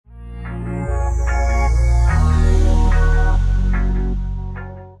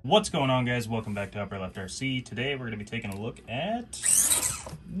What's going on, guys? Welcome back to Upper Left RC. Today we're going to be taking a look at...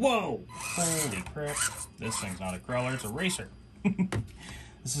 Whoa! Holy crap. This thing's not a crawler, it's a racer.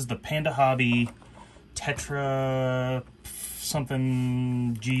 This is the Panda Hobby Tetra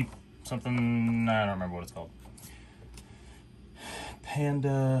something Jeep something, I don't remember what it's called.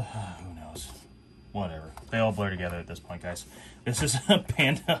 Panda, who knows? Whatever. They all blur together at this point, guys. This is a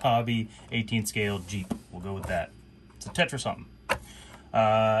Panda Hobby 18 scale Jeep. We'll go with that. It's a Tetra something.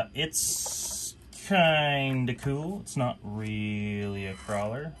 It's kind of cool. It's not really a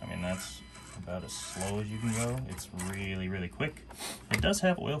crawler. I mean, that's about as slow as you can go. It's really, really quick. It does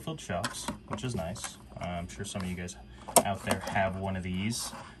have oil-filled shocks, which is nice. I'm sure some of you guys out there have one of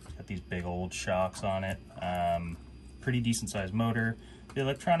these. It's got these big old shocks on it. Pretty decent sized motor. The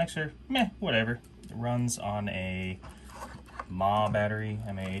electronics are meh, whatever. It runs on a MAH battery,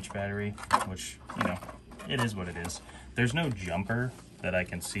 MAH battery, which, you know, it is what it is. There's no jumper that I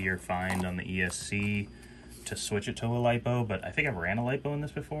can see or find on the ESC to switch it to a LiPo, but I think I've ran a LiPo in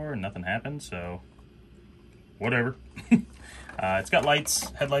this before and nothing happened, so whatever. It's got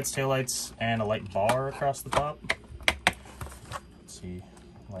lights, headlights, taillights, and a light bar across the top. Let's see,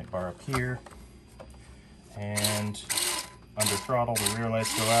 light bar up here. And under throttle, the rear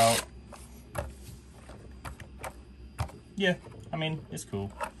lights go out. Yeah, I mean, it's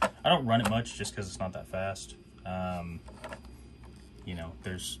cool. I don't run it much just because it's not that fast. You know,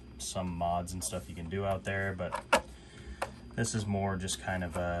 there's some mods and stuff you can do out there, but this is more just kind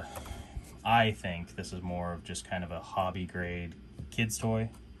of a, I think this is more of just kind of a hobby grade kid's toy.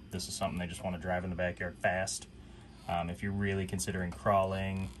 This is something they just want to drive in the backyard fast. If you're really considering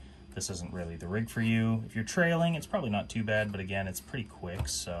crawling, this isn't really the rig for you. If you're trailing, it's probably not too bad, but again, it's pretty quick,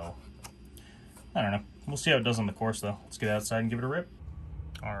 so I don't know. We'll see how it does on the course, though. Let's get outside and give it a rip.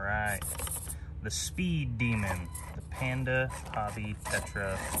 All right, the Speed Demon, the Panda Hobby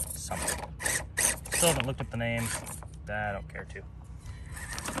Tetra something. Still haven't looked up the name. I don't care to.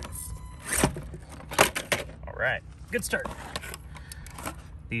 All right, good start.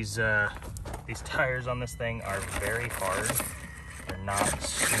 These tires on this thing are very hard. They're not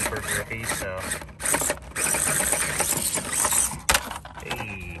super grippy, so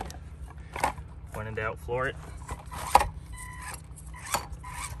hey, when in doubt, floor it.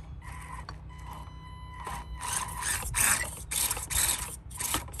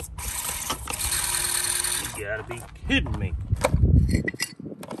 You gotta be kidding me.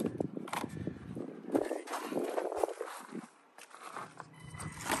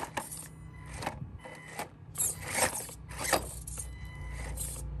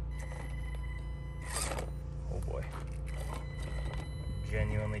 Oh boy.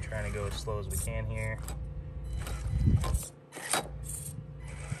 Genuinely trying to go as slow as we can here.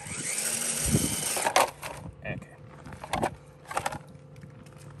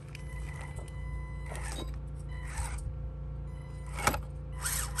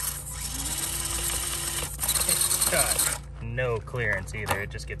 Got no clearance either. It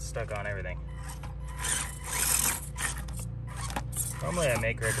just gets stuck on everything. Normally I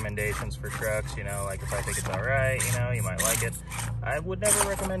make recommendations for trucks, you know, like if I think it's all right, you know, you might like it. I would never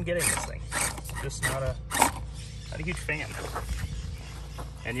recommend getting this thing. Just not a huge fan.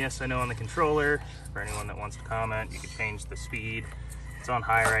 And yes, I know on the controller, for anyone that wants to comment, you can change the speed. It's on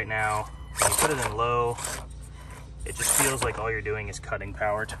high right now. When you put it in low, it just feels like all you're doing is cutting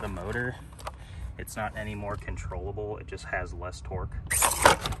power to the motor. It's not any more controllable, it just has less torque,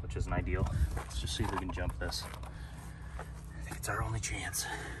 which isn't ideal. Let's just see if we can jump this. I think it's our only chance.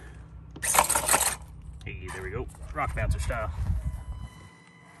 Hey, there we go. Rock bouncer style.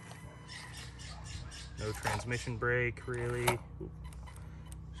 No transmission brake, really. Ooh.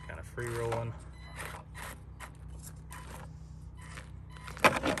 Just kind of free rolling.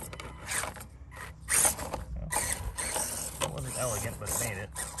 Well, it wasn't elegant, but it made it.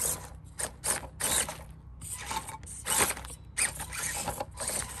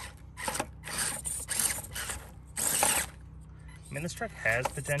 I mean, this truck has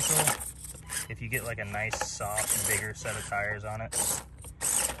potential if you get like a nice, soft, bigger set of tires on it.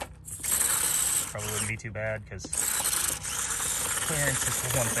 Probably wouldn't be too bad because clearance is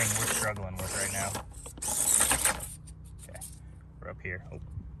the one thing we're struggling with right now. Okay, we're up here. Oh,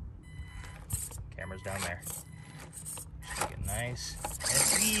 camera's down there. Get nice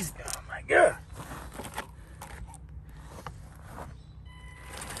and easy. Oh my god!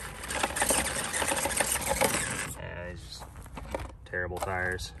 Terrible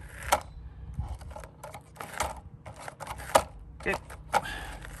tires. Okay.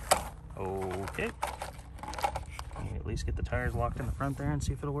 Okay. At least get the tires locked in the front there and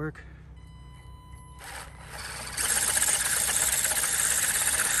see if it'll work.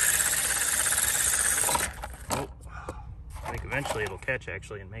 eventually it'll catch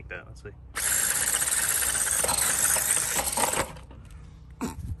actually and make that. Let's see.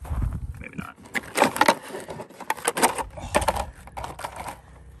 Maybe not.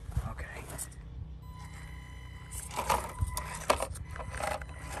 Okay.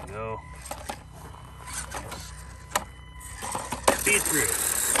 There we go. Speed through.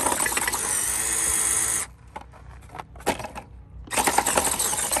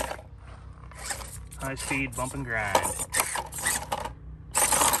 High speed bump and grind.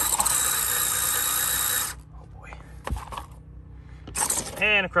 Oh boy.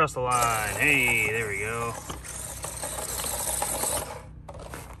 And across the line. Hey, there we go.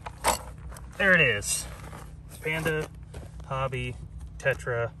 There it is. Panda, Hobby,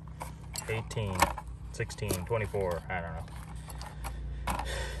 Tetra, 18, 16, 24, I don't know.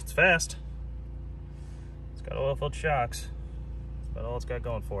 It's fast. It's got oil-filled shocks. That's about all it's got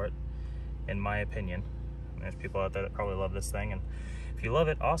going for it, in my opinion. There's people out there that probably love this thing, and if you love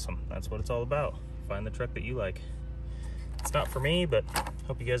it, awesome. That's what it's all about. Find the truck that you like. It's not for me, but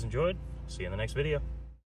hope you guys enjoyed. See you in the next video.